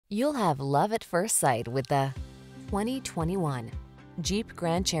You'll have love at first sight with the 2021 Jeep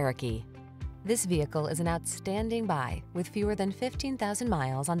Grand Cherokee. This vehicle is an outstanding buy with fewer than 15,000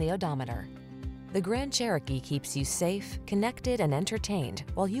 miles on the odometer. The Grand Cherokee keeps you safe, connected, and entertained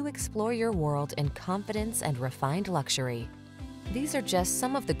while you explore your world in confidence and refined luxury. These are just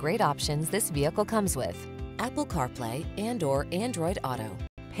some of the great options this vehicle comes with: Apple CarPlay and/or Android Auto,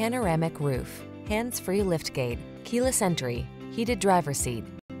 panoramic roof, hands-free liftgate, keyless entry, heated driver's seat,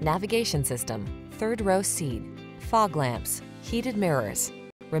 navigation system, third row seat, fog lamps, heated mirrors,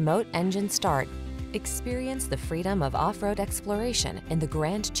 remote engine start. Experience the freedom of off-road exploration in the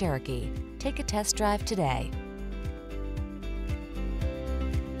Grand Cherokee. Take a test drive today.